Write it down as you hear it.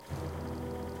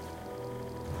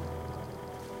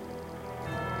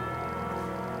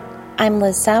I'm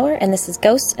Liz Sauer, and this is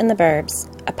Ghosts in the Burbs,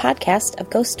 a podcast of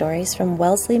ghost stories from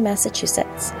Wellesley,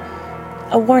 Massachusetts.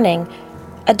 A warning,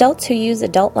 adults who use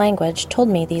adult language told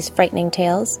me these frightening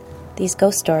tales, these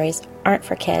ghost stories, aren't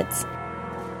for kids.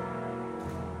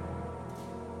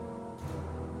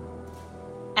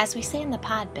 As we say in the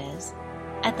pod biz,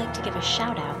 I'd like to give a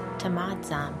shout out to Mod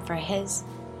Zom for his,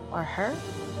 or her,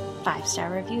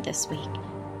 5-star review this week.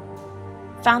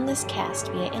 Found this cast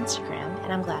via Instagram,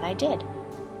 and I'm glad I did.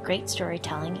 Great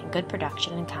storytelling and good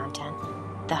production and content.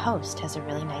 The host has a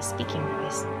really nice speaking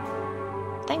voice.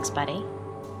 Thanks, buddy.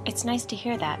 It's nice to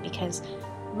hear that because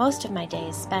most of my day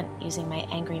is spent using my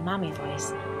angry mommy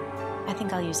voice. I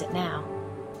think I'll use it now.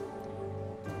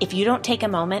 If you don't take a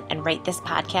moment and rate this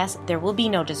podcast, there will be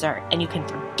no dessert, and you can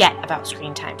forget about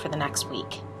screen time for the next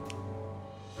week.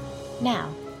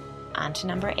 Now, on to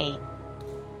number 8.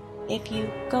 If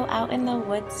you go out in the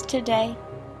woods today,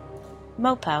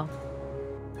 Mopo.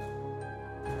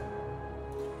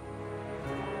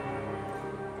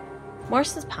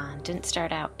 Morse's Pond didn't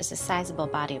start out as a sizable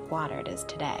body of water it is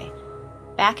today.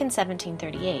 Back in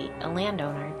 1738, a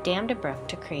landowner dammed a brook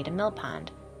to create a mill pond.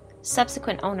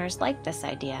 Subsequent owners liked this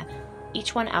idea,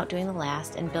 each one outdoing the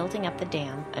last and building up the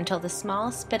dam until the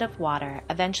smallest bit of water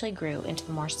eventually grew into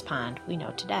the Morse Pond we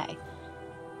know today.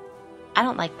 I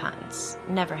don't like ponds,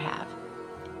 never have.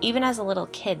 Even as a little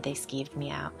kid, they skeeved me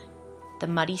out. The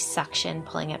muddy suction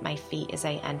pulling at my feet as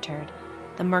I entered,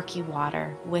 the murky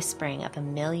water whispering of a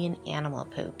million animal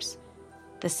poops,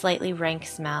 the slightly rank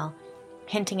smell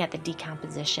hinting at the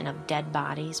decomposition of dead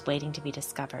bodies waiting to be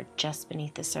discovered just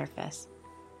beneath the surface.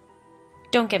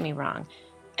 Don't get me wrong,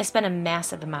 I spent a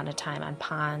massive amount of time on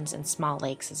ponds and small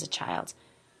lakes as a child.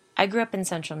 I grew up in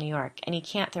central New York, and you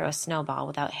can't throw a snowball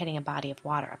without hitting a body of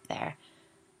water up there.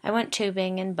 I went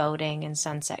tubing and boating and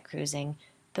sunset cruising,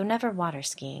 though never water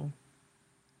skiing.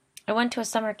 I went to a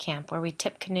summer camp where we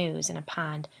tipped canoes in a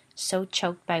pond so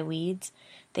choked by weeds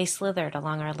they slithered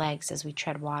along our legs as we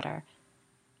tread water.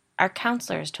 Our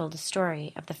counselors told the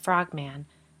story of the Frogman,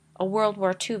 a World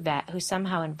War II vet who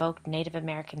somehow invoked Native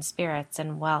American spirits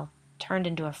and, well, turned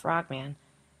into a frogman.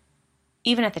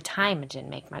 Even at the time it didn't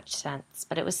make much sense,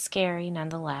 but it was scary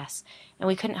nonetheless, and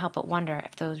we couldn't help but wonder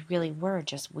if those really were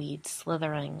just weeds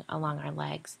slithering along our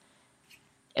legs.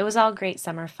 It was all great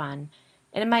summer fun,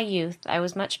 and in my youth I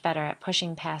was much better at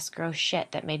pushing past gross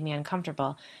shit that made me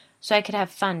uncomfortable so I could have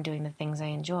fun doing the things I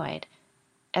enjoyed,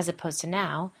 as opposed to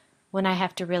now, when I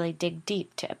have to really dig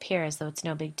deep to appear as though it's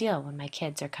no big deal when my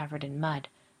kids are covered in mud,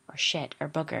 or shit, or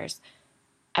boogers.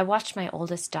 I watched my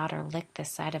oldest daughter lick the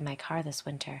side of my car this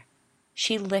winter.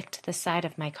 She licked the side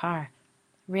of my car.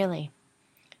 Really.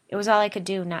 It was all I could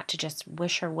do not to just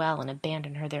wish her well and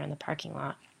abandon her there in the parking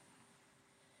lot.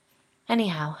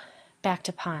 Anyhow, back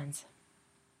to ponds.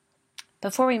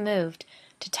 Before we moved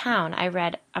to town, I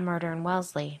read A Murder in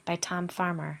Wellesley by Tom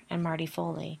Farmer and Marty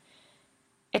Foley.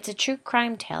 It's a true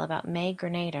crime tale about May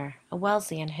Grenader, a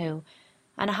Wellesleyan who,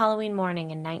 on a Halloween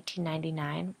morning in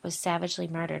 1999, was savagely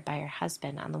murdered by her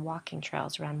husband on the walking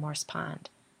trails around Morse Pond.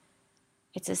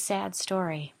 It's a sad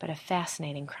story, but a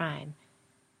fascinating crime.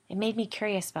 It made me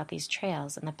curious about these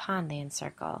trails and the pond they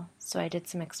encircle, so I did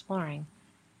some exploring.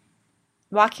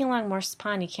 Walking along Morse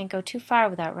Pond, you can't go too far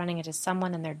without running into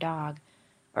someone and their dog,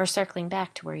 or circling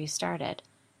back to where you started.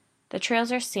 The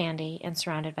trails are sandy and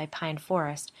surrounded by pine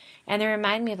forest, and they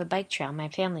remind me of a bike trail my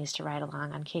family used to ride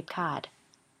along on Cape Cod.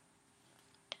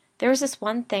 There was this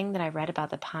one thing that I read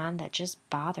about the pond that just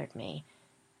bothered me.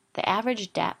 The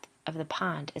average depth of the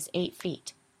pond is 8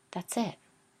 feet. That's it,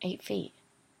 8 feet.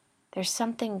 There's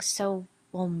something so,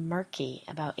 murky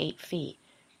about 8 feet.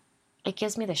 It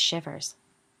gives me the shivers.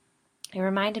 It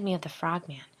reminded me of the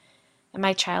Frogman, and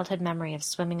my childhood memory of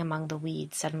swimming among the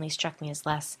weeds suddenly struck me as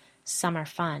less summer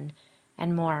fun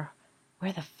and more,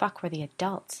 where the fuck were the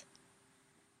adults?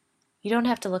 You don't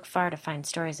have to look far to find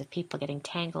stories of people getting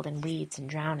tangled in weeds and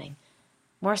drowning.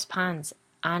 Morse Pond's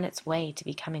on its way to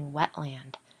becoming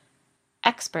wetland.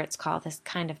 Experts call this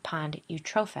kind of pond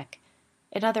eutrophic.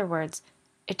 In other words,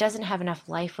 it doesn't have enough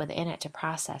life within it to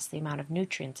process the amount of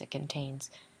nutrients it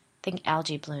contains. Think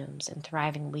algae blooms and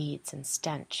thriving weeds and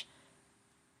stench.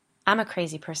 I'm a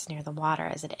crazy person near the water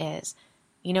as it is.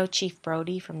 You know Chief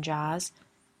Brody from Jaws?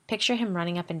 Picture him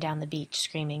running up and down the beach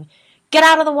screaming, "Get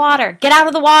out of the water! Get out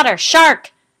of the water!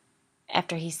 Shark!"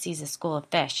 after he sees a school of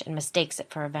fish and mistakes it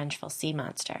for a vengeful sea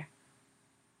monster.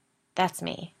 That's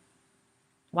me.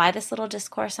 Why this little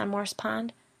discourse on Morse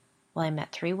Pond? Well, I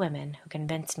met 3 women who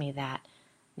convinced me that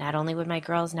not only would my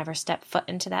girls never step foot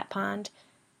into that pond,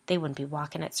 they wouldn't be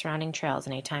walking its surrounding trails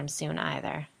anytime soon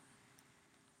either.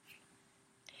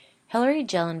 Hillary,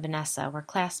 Jill, and Vanessa were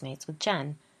classmates with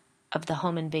Jen. of the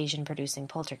home invasion-producing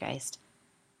poltergeist.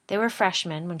 They were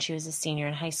freshmen when she was a senior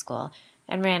in high school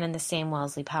and ran in the same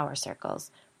Wellesley power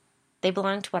circles. They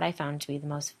belonged to what I found to be the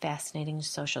most fascinating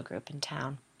social group in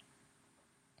town.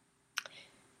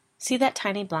 See that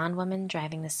tiny blonde woman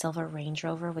driving the silver Range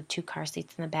Rover with 2 car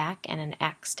seats in the back and an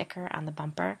Axe sticker on the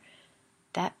bumper?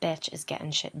 That bitch is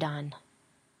getting shit done.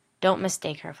 Don't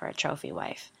mistake her for a trophy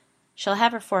wife. She'll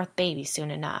have her 4th baby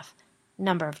soon enough.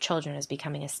 Number of children is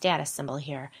becoming a status symbol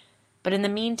here, but in the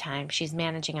meantime she's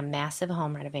managing a massive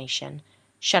home renovation,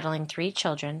 shuttling 3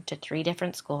 children to 3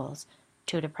 different schools,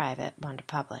 2 to private, 1 to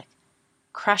public,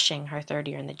 crushing her 3rd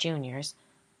year in the juniors,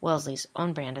 Wellesley's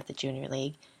own brand of the junior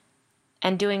league,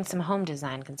 and doing some home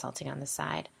design consulting on the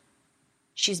side.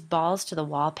 She's balls to the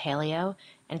wall paleo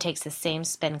and takes the same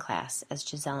spin class as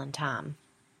Giselle and Tom.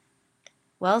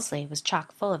 Wellesley was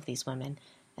chock full of these women,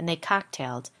 and they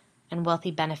cocktailed and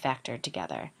wealthy benefactored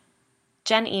together.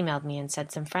 Jen emailed me and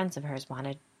said some friends of hers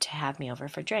wanted to have me over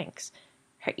for drinks.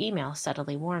 Her email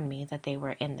subtly warned me that they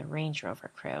were in the Range Rover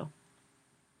crew.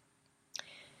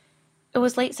 It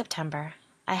was late September.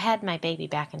 I had my baby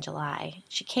back in July.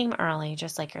 She came early,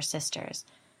 just like her sisters.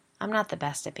 I'm not the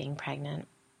best at being pregnant.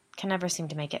 Can never seem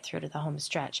to make it through to the home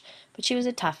stretch, but she was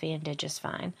a toughie and did just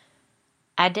fine.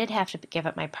 I did have to give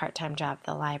up my part-time job at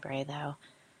the library, though.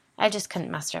 I just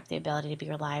couldn't muster up the ability to be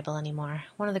reliable anymore.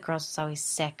 One of the girls was always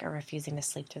sick or refusing to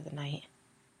sleep through the night.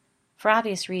 For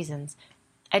obvious reasons,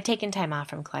 I'd taken time off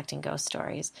from collecting ghost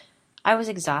stories. I was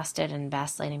exhausted and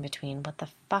vacillating between what the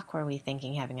fuck were we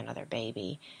thinking having another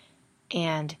baby,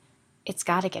 and it's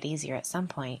got to get easier at some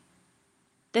point.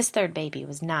 This 3rd baby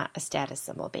was not a status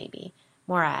symbol baby,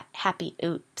 more a happy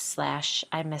oops /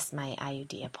 I missed my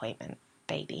IUD appointment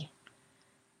baby.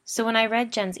 So when I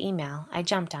read Jen's email, I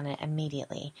jumped on it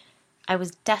immediately. I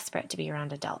was desperate to be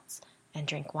around adults and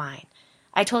drink wine.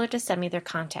 I told her to send me their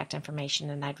contact information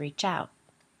and I'd reach out.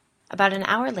 About an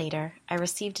hour later, I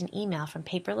received an email from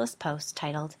Paperless Post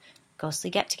titled Ghostly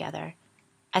Get-Together.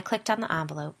 I clicked on the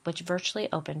envelope, which virtually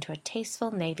opened to a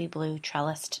tasteful navy blue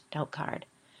trellised note card.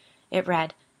 It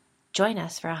read, "Join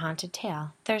us for a haunted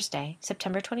tale, Thursday,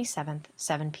 September 27th,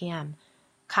 7 p.m.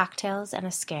 Cocktails and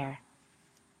a scare."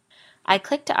 I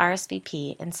clicked to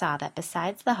RSVP and saw that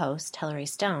besides the host, Hilary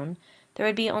Stone, there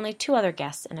would be only 2 other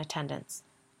guests in attendance,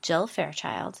 Jill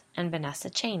Fairchild and Vanessa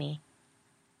Cheney.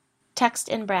 Text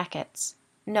in brackets,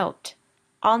 "Note,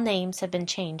 all names have been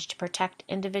changed to protect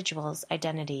individuals'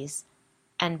 identities."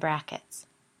 End brackets.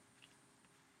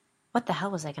 What the hell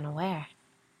was I going to wear?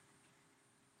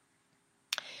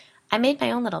 I made my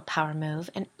own little power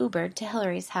move and Ubered to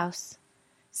Hilary's house.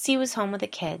 C was home with the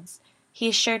kids. He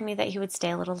assured me that he would stay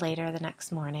a little later the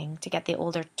next morning to get the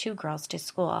older 2 girls to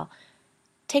school.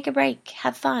 "Take a break,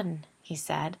 have fun," he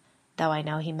said, though I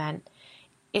know he meant,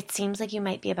 "It seems like you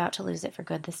might be about to lose it for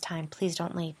good this time. Please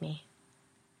don't leave me."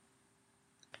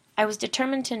 I was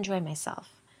determined to enjoy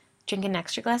myself, drink an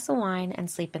extra glass of wine, and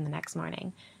sleep in the next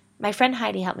morning. My friend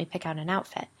Heidi helped me pick out an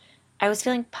outfit. I was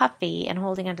feeling puffy and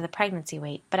holding onto the pregnancy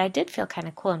weight, but I did feel kind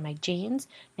of cool in my jeans,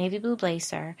 navy blue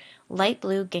blazer, light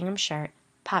blue gingham shirt,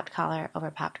 popped collar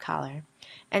over popped collar,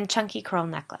 and chunky curl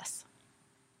necklace.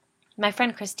 My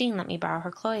friend Christine let me borrow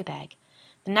her Chloe bag.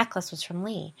 The necklace was from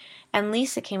Lee, and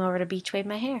Lisa came over to beach wave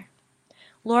my hair.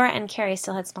 Laura and Carrie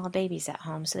still had small babies at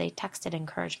home, so they texted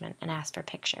encouragement and asked for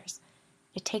pictures.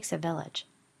 It takes a village.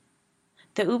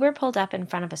 The Uber pulled up in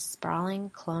front of a sprawling,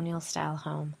 colonial-style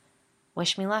home.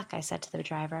 "Wish me luck," I said to the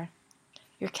driver.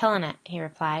 "You're killing it," he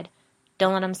replied.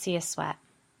 "Don't let 'em see you sweat."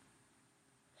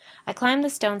 I climbed the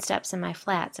stone steps in my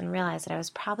flats and realized that I was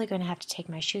probably going to have to take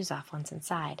my shoes off once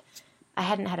inside. I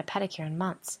hadn't had a pedicure in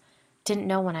months. Didn't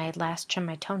know when I had last trimmed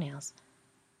my toenails.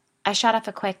 I shot off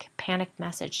a quick, panicked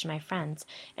message to my friends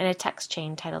in a text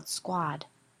chain titled Squad.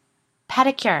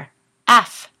 "Pedicure!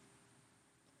 F!"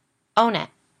 "Own it,"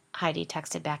 Heidi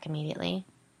texted back immediately.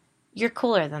 "You're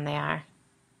cooler than they are,"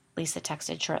 Lisa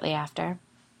texted shortly after.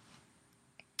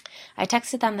 I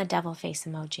texted them the devil face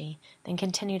emoji, then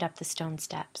continued up the stone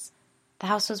steps. The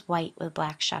house was white with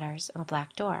black shutters and a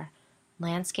black door.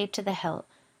 Landscaped to the hilt,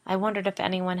 I wondered if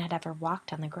anyone had ever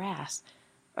walked on the grass,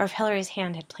 or if Hilary's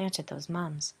hand had planted those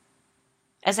mums.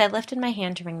 As I lifted my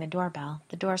hand to ring the doorbell,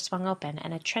 the door swung open,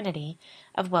 and a trinity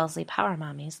of Wellesley power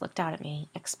mommies looked out at me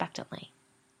expectantly.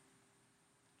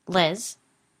 "Liz?"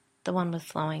 the one with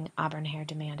flowing auburn hair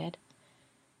demanded.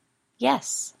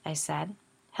 "Yes," I said.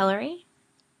 "Hilary?"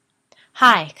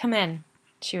 "Hi, come in,"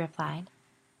 she replied.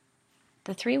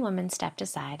 The 3 women stepped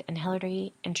aside, and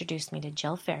Hilary introduced me to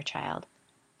Jill Fairchild,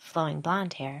 flowing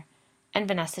blonde hair, and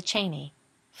Vanessa Cheney,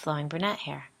 flowing brunette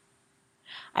hair.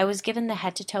 I was given the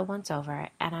head-to-toe once-over,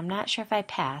 and I'm not sure if I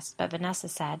passed, but Vanessa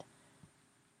said,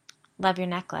 Love your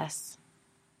necklace.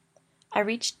 I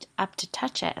reached up to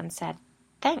touch it and said,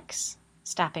 thanks,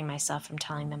 stopping myself from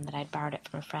telling them that I'd borrowed it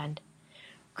from a friend.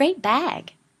 Great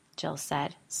bag, Jill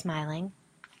said, smiling.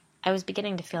 I was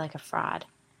beginning to feel like a fraud.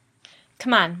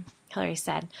 Come on, Hillary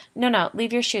said. No,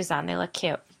 leave your shoes on. They look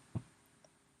cute.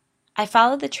 I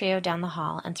followed the trio down the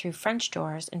hall and through French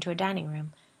doors into a dining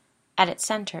room. At its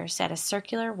center sat a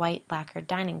circular white lacquered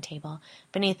dining table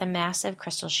beneath a massive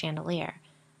crystal chandelier.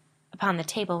 Upon the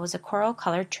table was a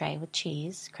coral-colored tray with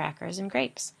cheese, crackers, and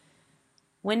grapes.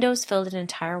 Windows filled an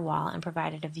entire wall and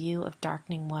provided a view of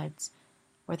darkening woods.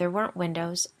 Where there weren't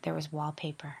windows, there was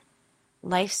wallpaper.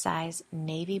 Life-size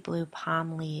navy blue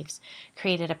palm leaves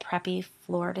created a preppy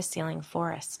floor-to-ceiling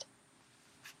forest.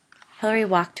 Hillary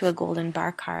walked to a golden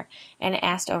bar cart and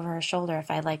asked over her shoulder if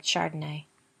I liked Chardonnay.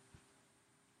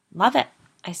 Love it,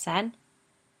 I said.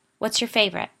 What's your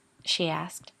favorite? She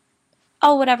asked.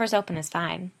 Oh, whatever's open is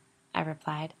fine, I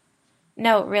replied.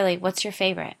 No, really, what's your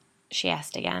favorite? She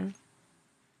asked again.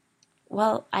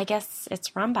 Well, I guess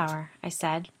it's Rombauer, I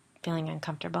said, feeling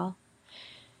uncomfortable.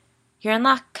 You're in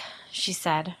luck, she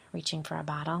said, reaching for a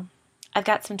bottle. I've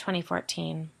got some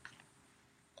 2014.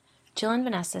 Jill and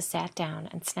Vanessa sat down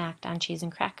and snacked on cheese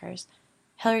and crackers.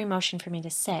 Hillary motioned for me to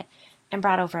sit and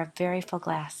brought over a very full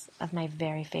glass of my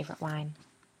very favorite wine.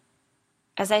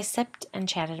 As I sipped and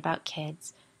chatted about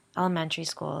kids, elementary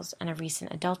schools, and a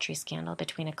recent adultery scandal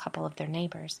between a couple of their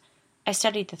neighbors, I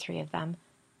studied the three of them.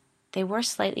 They wore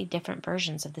slightly different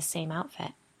versions of the same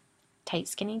outfit. Tight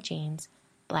skinny jeans,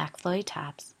 black flowy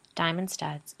tops, diamond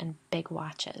studs, and big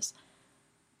watches.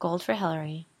 Gold for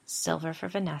Hillary, silver for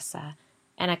Vanessa,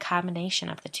 and a combination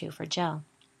of the two for Jill.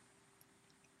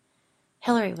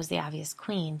 Hillary was the obvious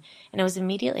queen, and it was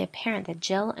immediately apparent that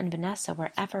Jill and Vanessa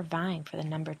were ever vying for the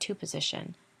number 2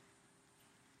 position.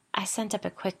 I sent up a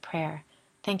quick prayer,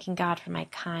 thanking God for my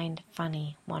kind,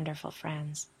 funny, wonderful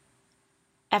friends.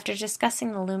 After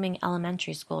discussing the looming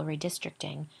elementary school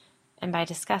redistricting, and by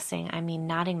discussing I mean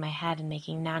nodding my head and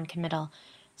making non-committal,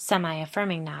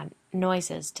 semi-affirming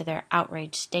noises to their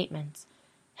outraged statements,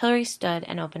 Hillary stood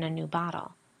and opened a new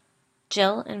bottle.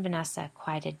 Jill and Vanessa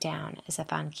quieted down as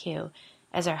if on cue,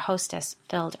 as our hostess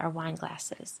filled our wine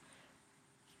glasses.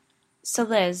 So,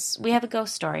 Liz, we have a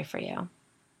ghost story for you,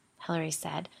 Hillary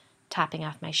said, topping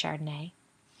off my Chardonnay.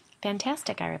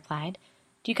 Fantastic, I replied.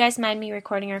 Do you guys mind me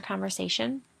recording our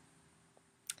conversation?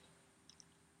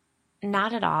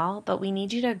 Not at all, but we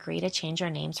need you to agree to change our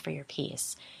names for your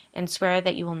piece, and swear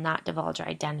that you will not divulge our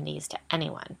identities to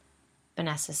anyone,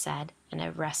 Vanessa said, in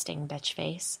a resting bitch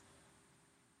face.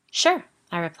 Sure,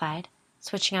 I replied,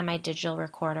 switching on my digital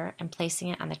recorder and placing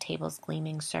it on the table's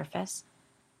gleaming surface.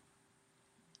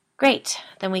 Great,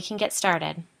 then we can get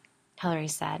started, Hillary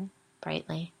said,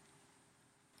 brightly.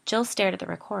 Jill stared at the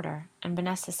recorder, and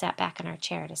Vanessa sat back in her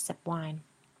chair to sip wine.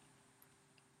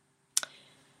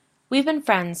 We've been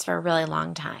friends for a really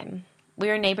long time. We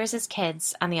were neighbors as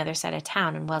kids on the other side of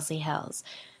town in Wellesley Hills.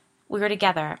 We were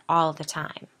together all the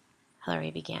time,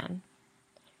 Hillary began.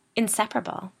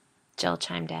 Inseparable, Jill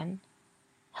chimed in.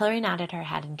 Hillary nodded her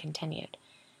head and continued.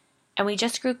 And we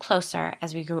just grew closer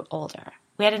as we grew older.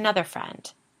 We had another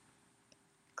friend.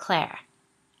 Claire,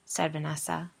 said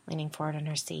Vanessa, leaning forward in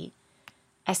her seat.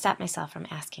 I stopped myself from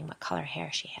asking what color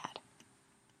hair she had.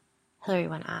 Hillary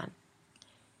went on.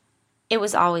 It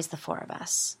was always the 4 of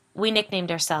us. We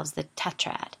nicknamed ourselves the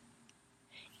Tetrad.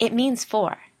 It means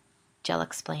 4, Jill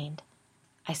explained.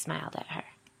 I smiled at her.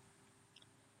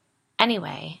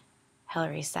 Anyway,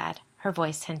 Hillary said, her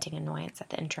voice hinting annoyance at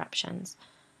the interruptions.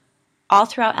 All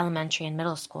throughout elementary and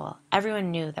middle school, everyone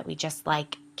knew that we just,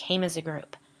 came as a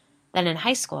group. Then in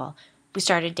high school, we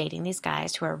started dating these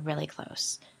guys who were really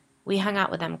close. We hung out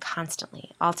with them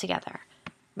constantly, all together.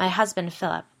 My husband,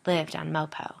 Philip, lived on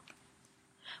Mopo.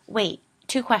 Wait,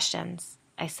 2 questions,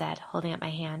 I said, holding up my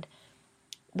hand.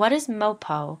 What is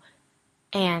Mopo?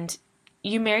 And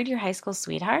you married your high school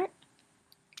sweetheart?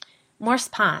 Morse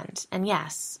Pond, and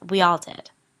yes, we all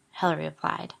did, Hillary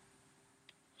replied.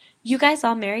 You guys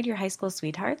all married your high school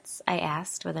sweethearts? I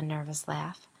asked with a nervous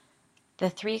laugh. The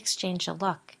 3 exchanged a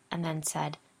look and then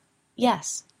said,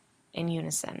 yes, in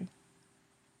unison.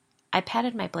 I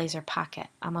patted my blazer pocket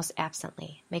almost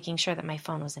absently, making sure that my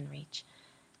phone was in reach.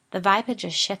 The vibe had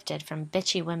just shifted from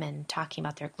bitchy women talking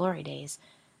about their glory days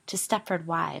to Stepford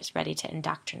wives ready to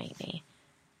indoctrinate me.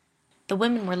 The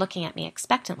women were looking at me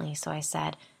expectantly, so I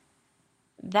said,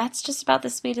 That's just about the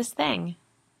sweetest thing.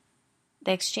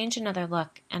 They exchanged another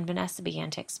look, and Vanessa began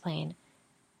to explain.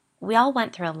 We all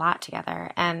went through a lot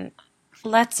together, and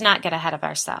let's not get ahead of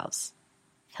ourselves,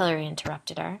 Hillary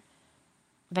interrupted her.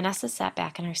 Vanessa sat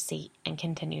back in her seat and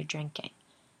continued drinking.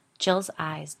 Jill's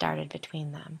eyes darted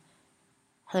between them.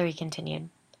 Hillary continued.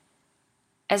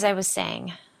 As I was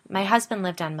saying, my husband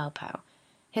lived on Mopo.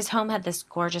 His home had this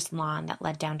gorgeous lawn that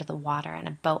led down to the water and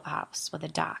a boathouse with a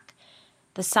dock.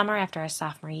 The summer after our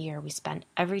sophomore year, we spent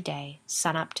every day,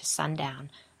 sunup to sundown,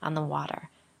 on the water,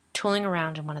 tooling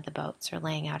around in one of the boats or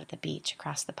laying out at the beach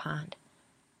across the pond.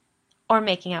 Or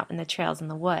making out in the trails in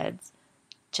the woods,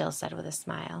 Jill said with a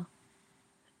smile.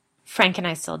 Frank and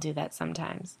I still do that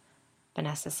sometimes,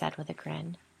 Vanessa said with a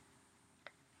grin.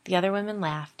 The other women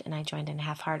laughed, and I joined in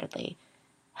half-heartedly.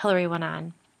 Hillary went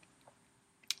on.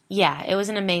 Yeah, it was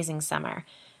an amazing summer.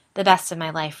 The best of my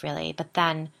life, really. But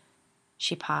then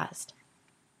she paused.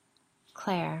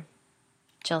 Claire,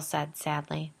 Jill said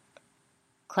sadly.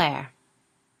 Claire,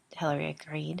 Hillary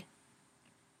agreed.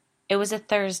 It was a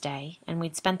Thursday, and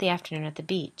we'd spent the afternoon at the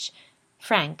beach.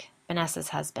 Frank, Vanessa's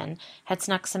husband, had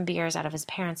snuck some beers out of his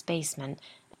parents' basement,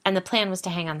 and the plan was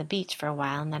to hang on the beach for a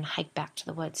while and then hike back to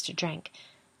the woods to drink.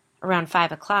 Around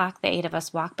 5 o'clock, the 8 of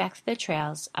us walked back through the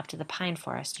trails up to the pine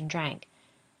forest and drank.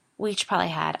 We each probably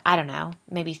had, I don't know,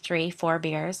 maybe 3, 4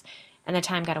 beers, and the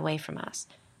time got away from us.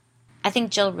 I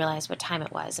think Jill realized what time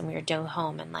it was, and we were due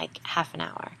home in like half an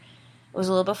hour. It was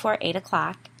a little before 8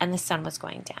 o'clock, and the sun was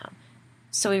going down.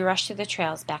 So we rushed through the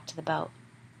trails back to the boat.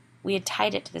 We had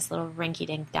tied it to this little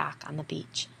rinky-dink dock on the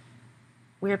beach.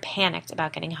 We were panicked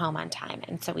about getting home on time,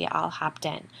 and so we all hopped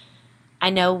in.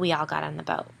 I know we all got on the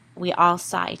boat. We all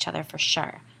saw each other for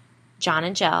sure. John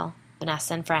and Jill,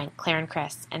 Vanessa and Frank, Claire and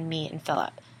Chris, and me and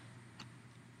Philip.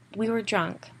 We were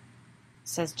drunk,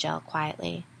 says Jill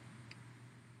quietly.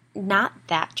 Not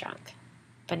that drunk,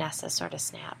 Vanessa sort of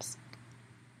snaps.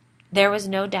 There was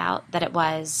no doubt that it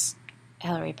was,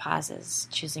 Hillary pauses,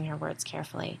 choosing her words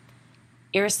carefully,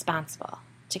 irresponsible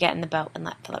to get in the boat and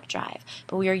let Philip drive,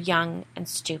 but we were young and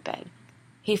stupid.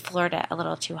 He floored it a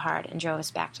little too hard and drove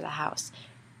us back to the house.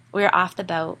 We were off the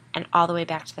boat and all the way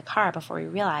back to the car before we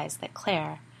realized that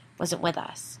Claire wasn't with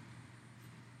us.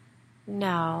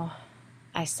 No,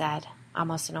 I said,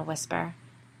 almost in a whisper.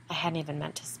 I hadn't even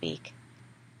meant to speak.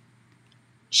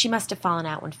 She must have fallen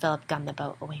out when Philip gunned the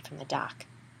boat away from the dock,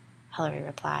 Hillary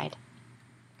replied.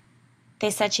 They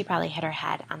said she probably hit her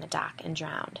head on the dock and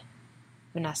drowned,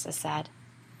 Vanessa said.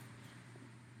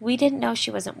 We didn't know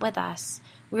she wasn't with us.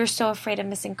 We were so afraid of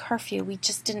missing curfew, we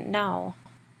just didn't know.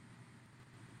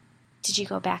 Did you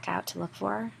go back out to look for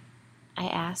her? I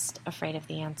asked, afraid of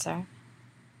the answer.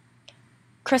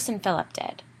 Chris and Philip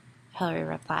did, Hillary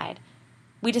replied.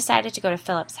 We decided to go to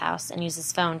Philip's house and use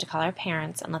his phone to call our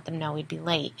parents and let them know we'd be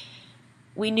late.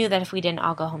 We knew that if we didn't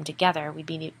all go home together, we'd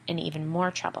be in even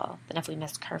more trouble than if we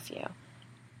missed curfew.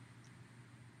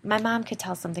 My mom could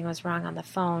tell something was wrong on the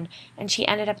phone, and she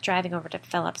ended up driving over to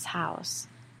Philip's house,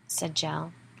 said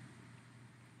Jill.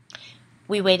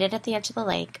 We waited at the edge of the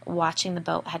lake, watching the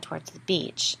boat head towards the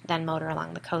beach, then motor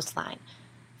along the coastline.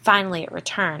 Finally it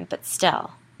returned, but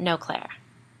still, no Claire,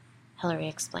 Hillary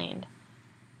explained.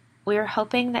 We were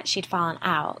hoping that she'd fallen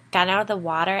out, gotten out of the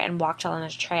water, and walked along a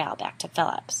trail back to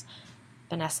Philip's,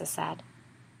 Vanessa said.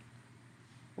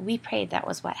 We prayed that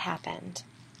was what happened,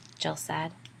 Jill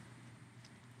said.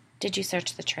 Did you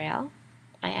search the trail?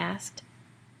 I asked.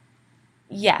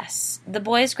 Yes. The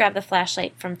boys grabbed the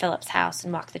flashlight from Philip's house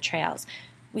and walked the trails.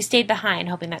 We stayed behind,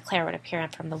 hoping that Claire would appear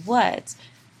from the woods.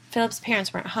 Philip's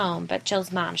parents weren't home, but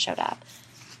Jill's mom showed up.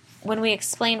 When we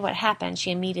explained what happened,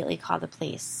 she immediately called the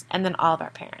police, and then all of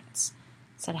our parents,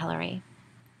 said Hillary.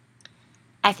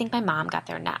 I think my mom got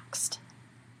there next,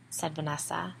 said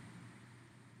Vanessa.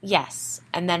 Yes,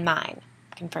 and then mine,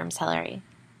 confirms Hillary.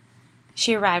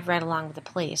 She arrived right along with the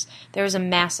police. There was a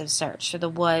massive search through the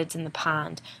woods and the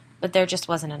pond, but there just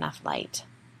wasn't enough light.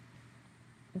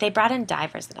 They brought in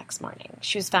divers the next morning.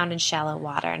 She was found in shallow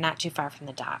water, not too far from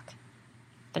the dock,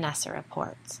 Vanessa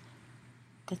reports.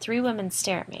 The 3 women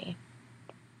stare at me.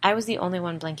 I was the only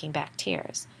one blinking back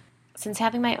tears. Since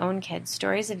having my own kids,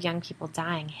 stories of young people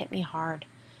dying hit me hard.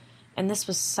 And this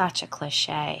was such a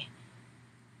cliché.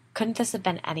 Couldn't this have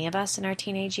been any of us in our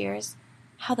teenage years?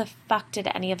 How the fuck did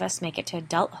any of us make it to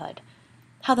adulthood?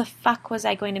 How the fuck was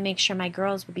I going to make sure my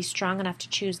girls would be strong enough to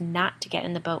choose not to get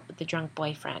in the boat with the drunk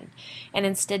boyfriend, and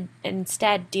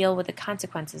instead deal with the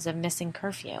consequences of missing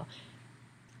curfew?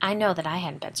 I know that I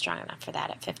hadn't been strong enough for that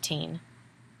at 15.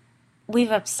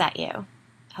 We've upset you,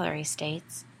 Hillary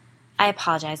states. I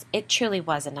apologize. It truly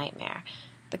was a nightmare.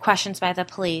 The questions by the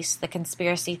police, the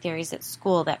conspiracy theories at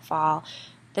school that fall,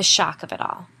 the shock of it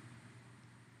all.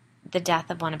 The death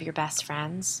of one of your best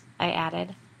friends, I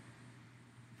added.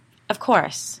 Of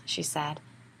course, she said,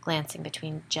 glancing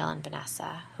between Jill and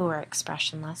Vanessa, who were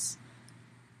expressionless.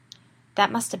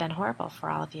 That must have been horrible for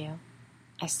all of you,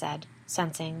 I said,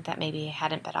 sensing that maybe it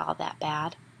hadn't been all that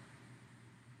bad.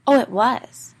 Oh, it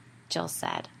was, Jill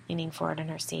said, leaning forward in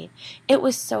her seat. It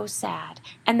was so sad.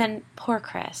 And then poor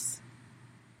Chris.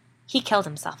 He killed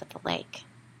himself at the lake,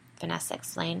 Vanessa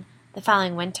explained, the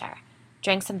following winter.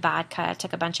 Drank some vodka,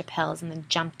 took a bunch of pills, and then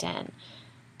jumped in.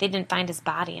 They didn't find his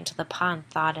body until the pond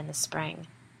thawed in the spring.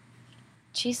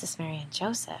 Jesus, Mary, and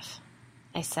Joseph,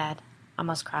 I said,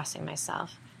 almost crossing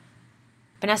myself.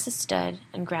 Vanessa stood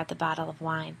and grabbed the bottle of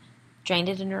wine, drained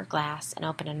it into her glass, and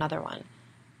opened another one.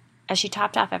 As she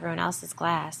topped off everyone else's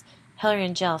glass, Hillary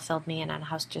and Jill filled me in on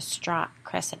how distraught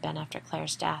Chris had been after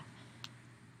Claire's death.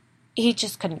 He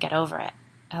just couldn't get over it,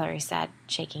 Hillary said,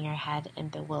 shaking her head in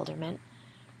bewilderment.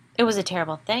 It was a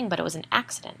terrible thing, but it was an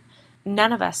accident.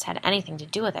 None of us had anything to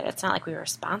do with it. It's not like we were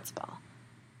responsible.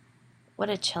 What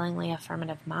a chillingly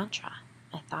affirmative mantra,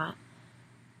 I thought.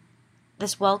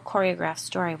 This well-choreographed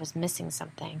story was missing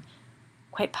something,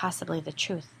 quite possibly the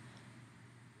truth.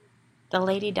 The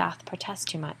lady doth protest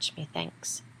too much,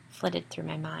 methinks, flitted through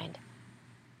my mind.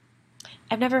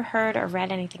 I've never heard or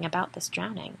read anything about this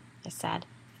drowning, I said.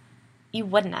 You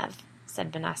wouldn't have,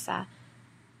 said Vanessa.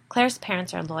 Claire's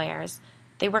parents are lawyers.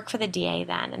 They worked for the DA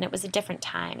then, and it was a different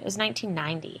time. It was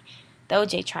 1990. The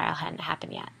O.J. trial hadn't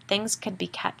happened yet. Things could be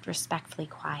kept respectfully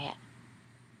quiet.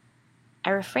 I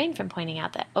refrained from pointing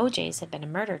out that O.J.'s had been a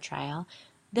murder trial.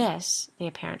 This, the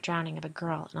apparent drowning of a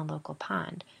girl in a local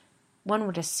pond. One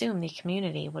would assume the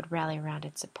community would rally around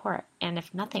its support, and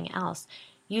if nothing else,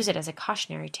 use it as a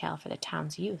cautionary tale for the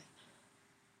town's youth.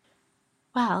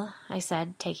 Well, I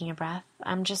said, taking a breath,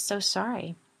 I'm just so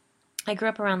sorry. I grew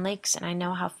up around lakes, and I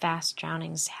know how fast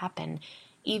drownings happen,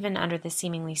 even under the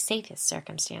seemingly safest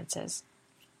circumstances.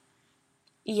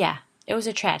 Yeah, it was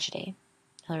a tragedy,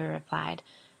 Hillary replied.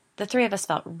 The three of us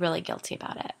felt really guilty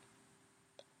about it.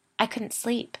 I couldn't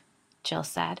sleep, Jill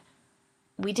said.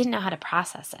 We didn't know how to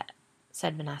process it,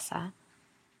 said Vanessa.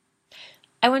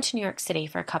 I went to New York City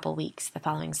for a couple weeks the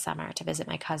following summer to visit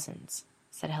my cousins,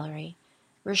 said Hillary.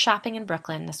 We were shopping in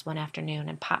Brooklyn this one afternoon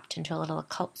and popped into a little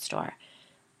occult store.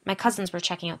 My cousins were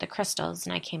checking out the crystals,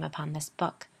 and I came upon this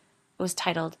book. It was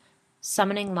titled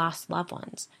Summoning Lost Loved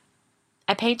Ones.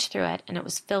 I paged through it, and it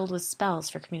was filled with spells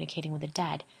for communicating with the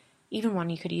dead, even one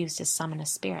you could use to summon a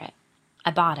spirit.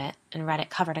 I bought it and read it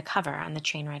cover to cover on the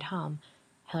train ride home,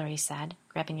 Hillary said,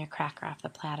 grabbing a cracker off the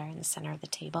platter in the center of the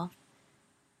table.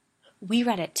 We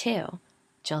read it too,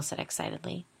 Jill said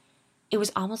excitedly. It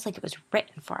was almost like it was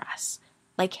written for us,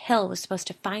 like Hill was supposed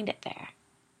to find it there.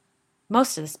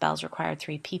 Most of the spells required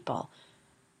 3 people.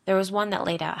 There was one that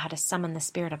laid out how to summon the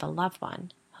spirit of a loved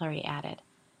one, Hillary added.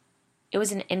 It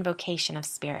was an invocation of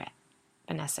spirit,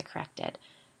 Vanessa corrected.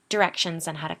 Directions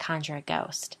on how to conjure a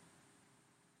ghost.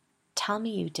 Tell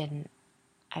me you didn't,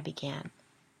 I began.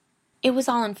 It was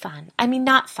all in fun. I mean,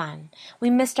 not fun. We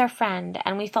missed our friend,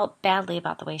 and we felt badly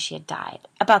about the way she had died.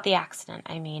 About the accident,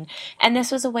 I mean. And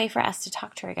this was a way for us to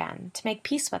talk to her again, to make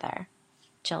peace with her.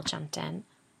 Jill jumped in.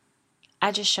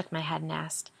 I just shook my head and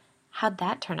asked, How'd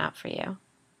that turn out for you?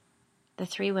 The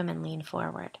 3 women leaned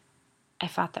forward. I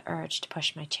fought the urge to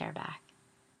push my chair back.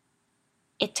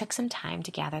 It took some time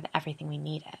to gather everything we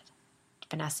needed,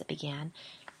 Vanessa began.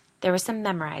 There was some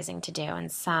memorizing to do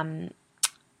and some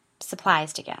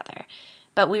supplies to gather,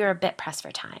 but we were a bit pressed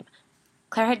for time.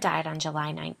 Claire had died on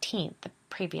July 19th, the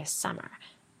previous summer.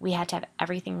 We had to have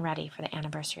everything ready for the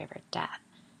anniversary of her death.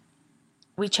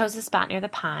 We chose a spot near the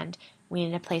pond. We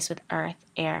needed a place with earth,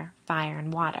 air, fire,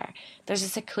 and water. There's a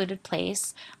secluded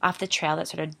place off the trail that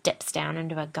sort of dips down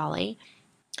into a gully.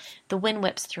 The wind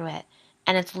whips through it,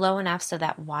 and it's low enough so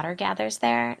that water gathers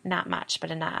there. Not much,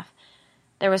 but enough.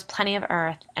 There was plenty of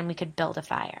earth, and we could build a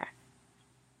fire.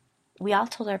 We all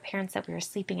told our parents that we were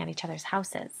sleeping at each other's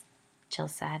houses, Jill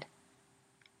said.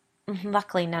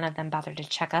 Luckily, none of them bothered to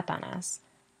check up on us,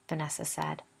 Vanessa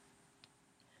said.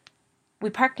 We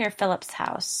parked near Philip's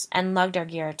house and lugged our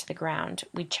gear to the ground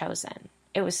we'd chosen.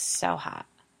 It was so hot,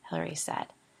 Hillary said.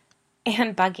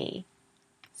 And buggy,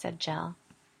 said Jill.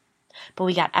 But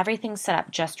we got everything set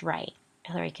up just right,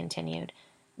 Hillary continued.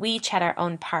 We each had our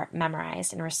own part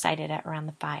memorized and recited it around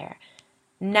the fire.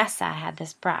 Nessa had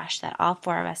this brush that all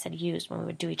 4 of us had used when we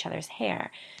would do each other's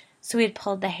hair, so we had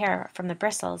pulled the hair from the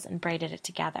bristles and braided it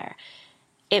together.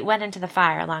 It went into the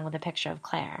fire along with a picture of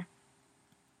Claire.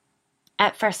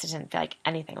 At first, it didn't feel like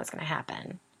anything was going to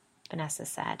happen, Vanessa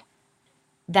said.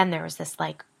 Then there was this,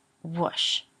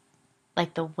 whoosh,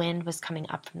 like the wind was coming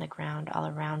up from the ground all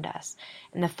around us,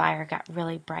 and the fire got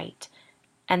really bright.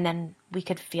 And then we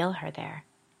could feel her there,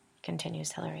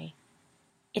 continues Hillary.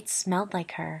 It smelled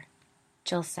like her,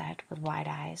 Jill said with wide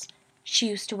eyes. She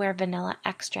used to wear vanilla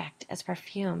extract as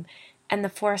perfume, and the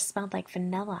forest smelled like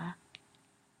vanilla.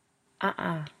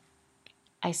 I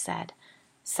said.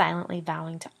 silently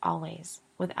vowing to always,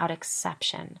 without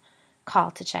exception,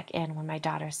 call to check in when my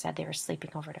daughters said they were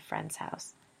sleeping over at a friend's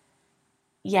house.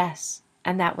 Yes,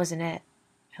 and that wasn't it,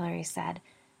 Hillary said.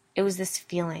 It was this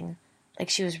feeling, like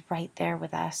she was right there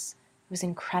with us. It was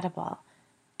incredible,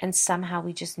 and somehow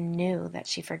we just knew that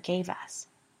she forgave us.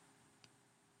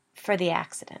 For the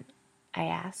accident, I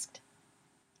asked.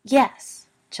 Yes,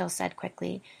 Jill said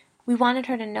quickly. We wanted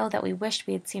her to know that we wished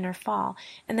we had seen her fall,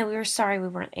 and that we were sorry we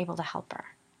weren't able to help her.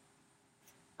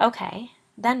 Okay,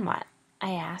 then what?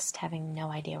 I asked, having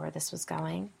no idea where this was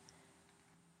going.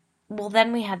 Well,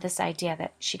 then we had this idea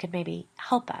that she could maybe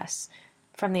help us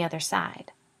from the other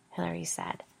side, Hillary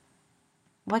said.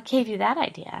 What gave you that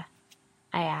idea?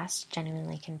 I asked,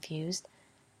 genuinely confused.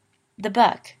 The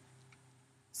book,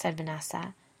 said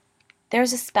Vanessa. There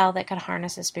was a spell that could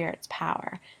harness a spirit's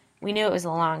power. We knew it was a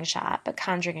long shot, but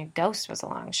conjuring a ghost was a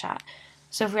long shot.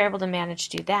 So if we were able to manage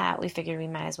to do that, we figured we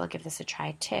might as well give this a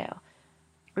try, too.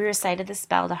 We recited the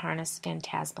spell to harness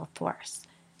phantasmal force.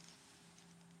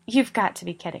 You've got to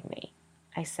be kidding me,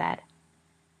 I said.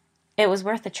 It was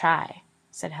worth a try,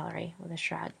 said Hillary with a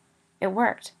shrug. It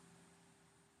worked.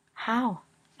 How?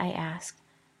 I asked.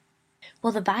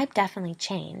 Well, the vibe definitely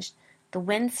changed. The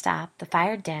wind stopped, the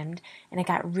fire dimmed, and it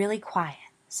got really quiet,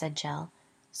 said Jill.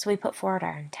 So we put forward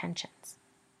our intentions.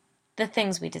 The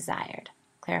things we desired,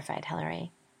 clarified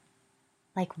Hillary.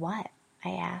 Like what? I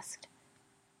asked.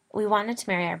 We wanted to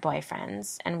marry our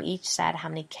boyfriends, and we each said how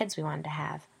many kids we wanted to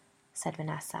have, said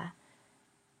Vanessa.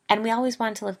 And we always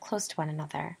wanted to live close to one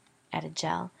another, added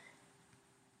Jill.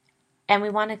 And we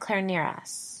wanted Claire near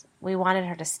us. We wanted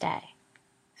her to stay,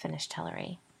 finished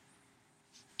Hillary.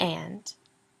 And?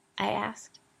 I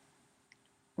asked.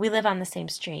 We live on the same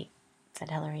street,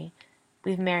 said Hillary.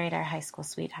 We've married our high school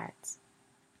sweethearts.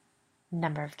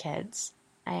 Number of kids?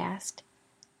 I asked.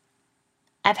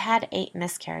 I've had 8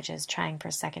 miscarriages trying for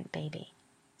a second baby,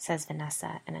 says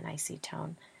Vanessa in an icy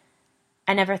tone.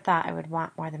 I never thought I would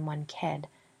want more than 1 kid,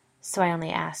 so I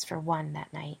only asked for 1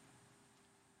 that night.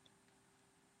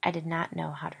 I did not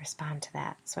know how to respond to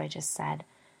that, so I just said,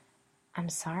 I'm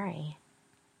sorry.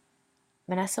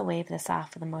 Vanessa waved this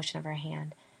off with a motion of her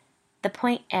hand. The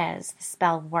point is, the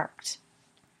spell worked.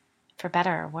 For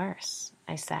better or worse,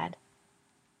 I said.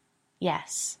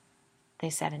 Yes, they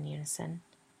said in unison.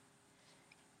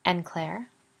 And Claire?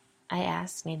 I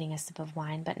asked, needing a sip of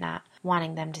wine, but not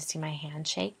wanting them to see my hand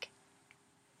shake.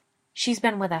 She's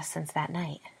been with us since that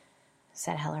night,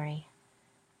 said Hillary.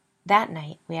 That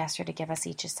night, we asked her to give us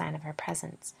each a sign of her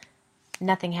presence.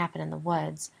 Nothing happened in the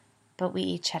woods, but we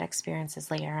each had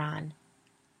experiences later on.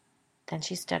 Then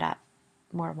she stood up.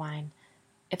 More wine.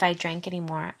 If I drank any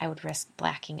more, I would risk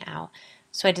blacking out,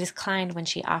 so I declined when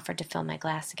she offered to fill my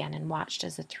glass again and watched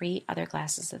as the 3 other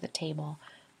glasses at the table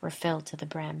were filled to the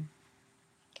brim.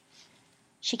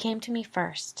 She came to me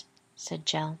first, said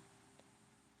Jill.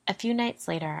 A few nights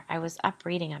later, I was up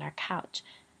reading on our couch.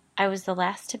 I was the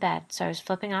last to bed, so I was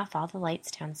flipping off all the lights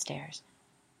downstairs.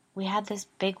 We had this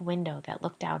big window that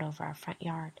looked out over our front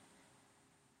yard.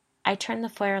 I turned the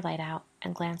foyer light out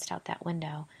and glanced out that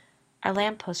window. Our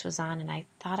lamppost was on, and I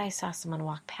thought I saw someone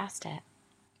walk past it.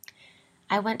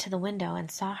 I went to the window and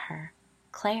saw her.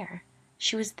 Claire.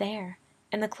 She was there,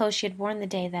 in the clothes she had worn the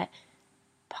day that...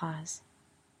 Pause.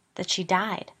 That she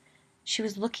died. She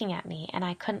was looking at me, and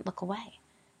I couldn't look away.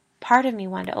 Part of me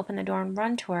wanted to open the door and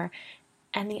run to her,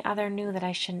 and the other knew that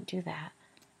I shouldn't do that.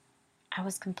 I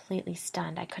was completely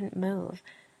stunned. I couldn't move.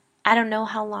 I don't know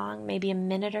how long, maybe a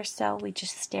minute or so, we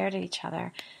just stared at each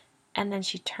other, and then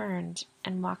she turned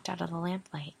and walked out of the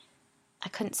lamplight. I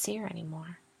couldn't see her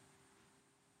anymore.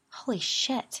 Holy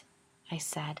shit, I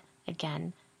said,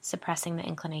 again, suppressing the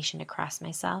inclination to cross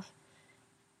myself.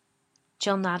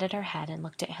 Jill nodded her head and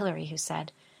looked at Hillary, who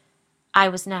said, I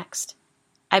was next.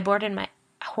 I boarded my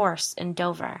horse in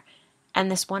Dover,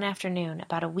 and this one afternoon,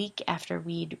 about a week after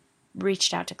we'd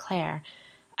reached out to Claire,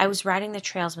 I was riding the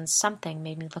trails when something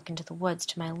made me look into the woods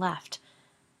to my left.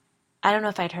 I don't know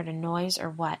if I'd heard a noise or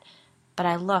what, but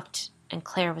I looked, and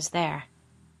Claire was there,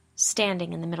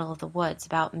 standing in the middle of the woods,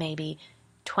 about maybe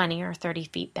 20 or 30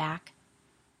 feet back.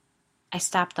 I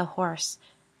stopped the horse,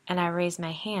 and I raised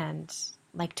my hand,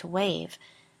 like to wave.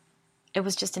 It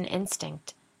was just an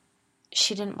instinct.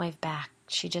 She didn't wave back.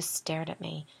 She just stared at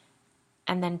me,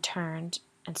 and then turned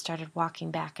and started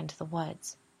walking back into the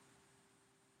woods.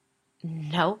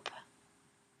 Nope,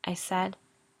 I said.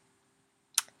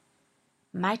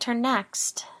 My turn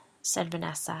next, said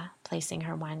Vanessa, placing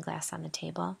her wine glass on the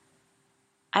table.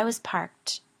 I was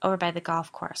parked over by the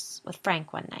golf course with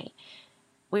Frank one night.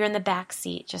 We were in the back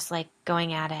seat, just like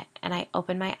going at it, and I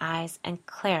opened my eyes, and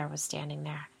Claire was standing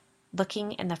there,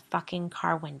 looking in the fucking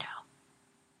car window.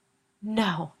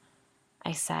 No,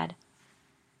 I said.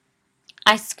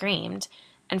 I screamed,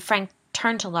 and Frank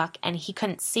turned to look, and he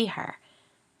couldn't see her.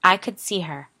 I could see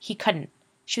her. He couldn't.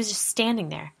 She was just standing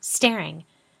there, staring.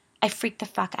 I freaked the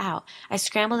fuck out. I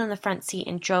scrambled in the front seat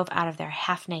and drove out of there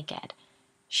half naked,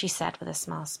 she said with a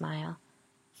small smile.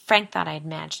 Frank thought I had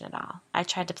imagined it all. I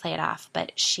tried to play it off,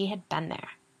 but she had been there.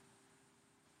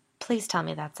 Please tell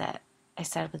me that's it, I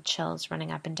said with chills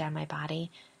running up and down my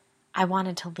body. I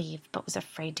wanted to leave, but was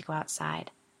afraid to go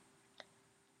outside.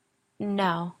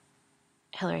 No,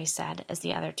 Hillary said as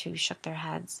the other two shook their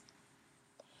heads.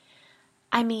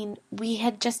 I mean, we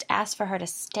had just asked for her to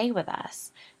stay with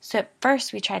us, so at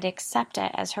first we tried to accept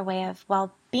it as her way of,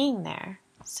 well, being there,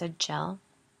 said Jill.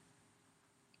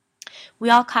 We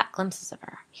all caught glimpses of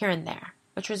her, here and there,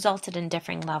 which resulted in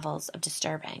differing levels of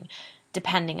disturbing,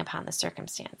 depending upon the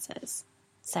circumstances,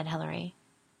 said Hillary.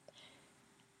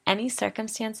 Any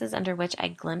circumstances under which I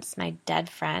glimpsed my dead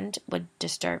friend would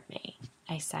disturb me,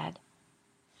 I said.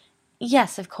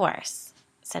 Yes, of course,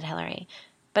 said Hillary.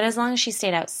 But as long as she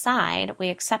stayed outside, we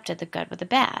accepted the good with the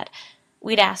bad.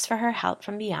 We'd asked for her help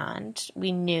from beyond.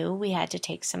 We knew we had to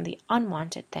take some of the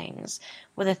unwanted things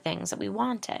with the things that we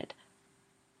wanted.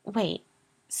 Wait,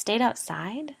 stayed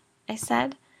outside? I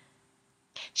said.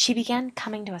 She began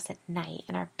coming to us at night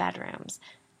in our bedrooms.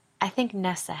 I think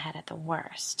Nessa had it the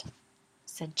worst,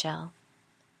 said Jill.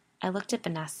 I looked at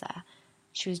Vanessa.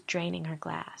 She was draining her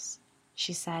glass.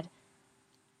 She said,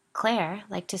 Claire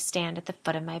liked to stand at the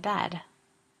foot of my bed.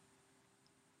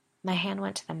 My hand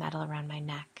went to the metal around my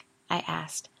neck. I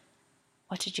asked,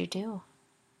 What did you do?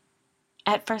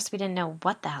 At first we didn't know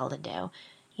what the hell to do.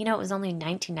 You know, it was only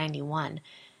 1991. It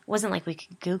wasn't like we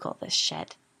could Google this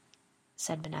shit,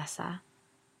 said Vanessa.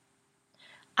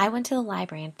 I went to the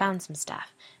library and found some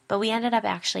stuff, but we ended up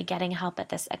actually getting help at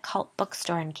this occult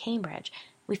bookstore in Cambridge.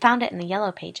 We found it in the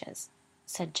Yellow Pages,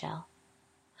 said Jill.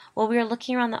 While we were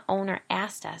looking around, the owner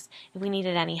asked us if we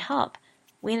needed any help.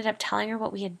 We ended up telling her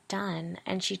what we had done,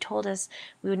 and she told us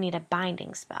we would need a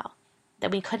binding spell,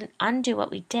 that we couldn't undo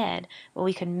what we did, but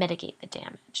we could mitigate the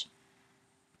damage.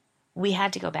 We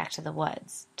had to go back to the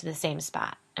woods, to the same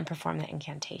spot, and perform the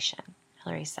incantation,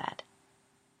 Hillary said.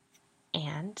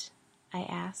 And? I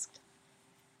asked.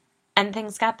 And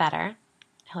things got better,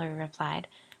 Hillary replied.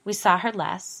 We saw her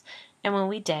less, and when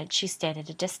we did, she stayed at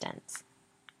a distance.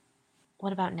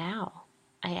 What about now?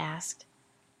 I asked.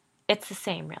 It's the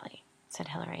same, really, said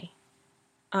Hillary.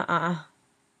 I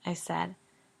said.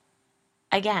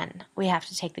 Again, we have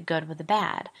to take the good with the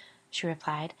bad, she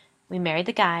replied. We married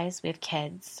the guys, we have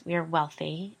kids, we are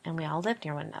wealthy, and we all live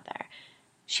near one another.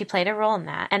 She played a role in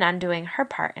that, and undoing her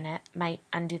part in it might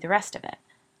undo the rest of it.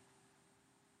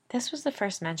 This was the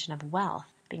first mention of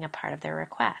wealth being a part of their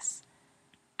requests.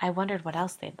 I wondered what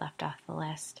else they'd left off the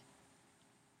list.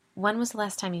 When was the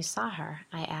last time you saw her?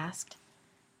 I asked.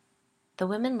 The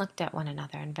women looked at one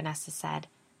another, and Vanessa said,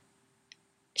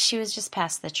 She was just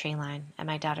past the tree line at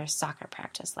my daughter's soccer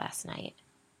practice last night.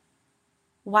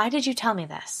 Why did you tell me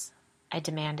this? I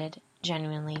demanded,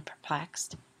 genuinely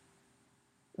perplexed.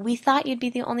 We thought you'd be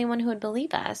the only one who would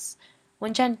believe us.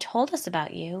 When Jen told us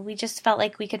about you, we just felt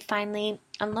like we could finally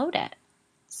unload it,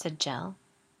 said Jill.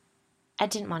 I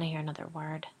didn't want to hear another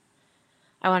word.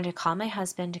 I wanted to call my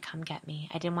husband to come get me.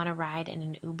 I didn't want to ride in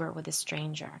an Uber with a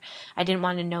stranger. I didn't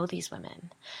want to know these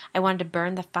women. I wanted to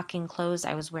burn the fucking clothes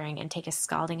I was wearing and take a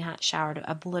scalding hot shower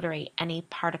to obliterate any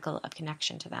particle of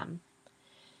connection to them.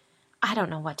 I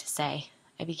don't know what to say,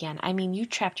 I began. I mean, you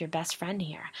trapped your best friend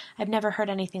here. I've never heard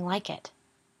anything like it.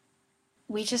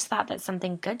 We just thought that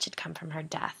something good should come from her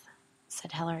death,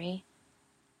 said Hillary.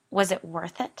 Was it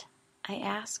worth it? I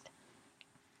asked.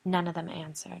 None of them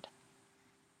answered.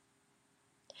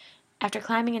 After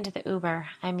climbing into the Uber,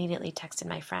 I immediately texted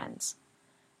my friends.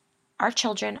 Our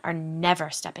children are never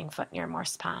stepping foot near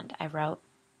Morse Pond, I wrote.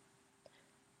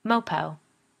 Mopo,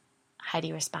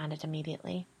 Heidi responded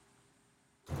immediately.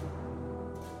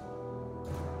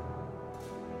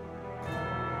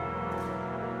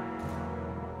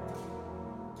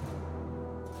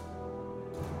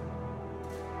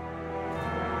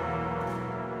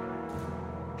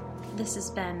 This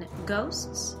has been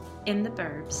Ghosts in the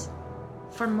Burbs.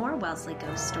 For more Wellesley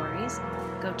ghost stories,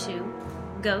 go to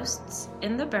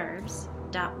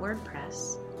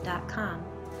ghostintheburbs.wordpress.com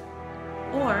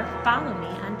or follow me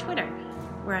on Twitter,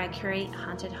 where I curate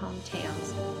haunted home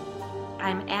tales.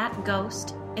 I'm at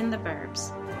Ghost in the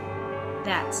Burbs.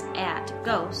 That's at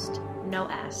Ghost, no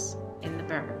S, in the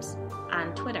Burbs,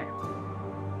 on Twitter.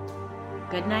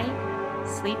 Good night,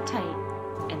 sleep tight,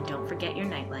 and don't forget your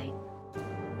nightlight.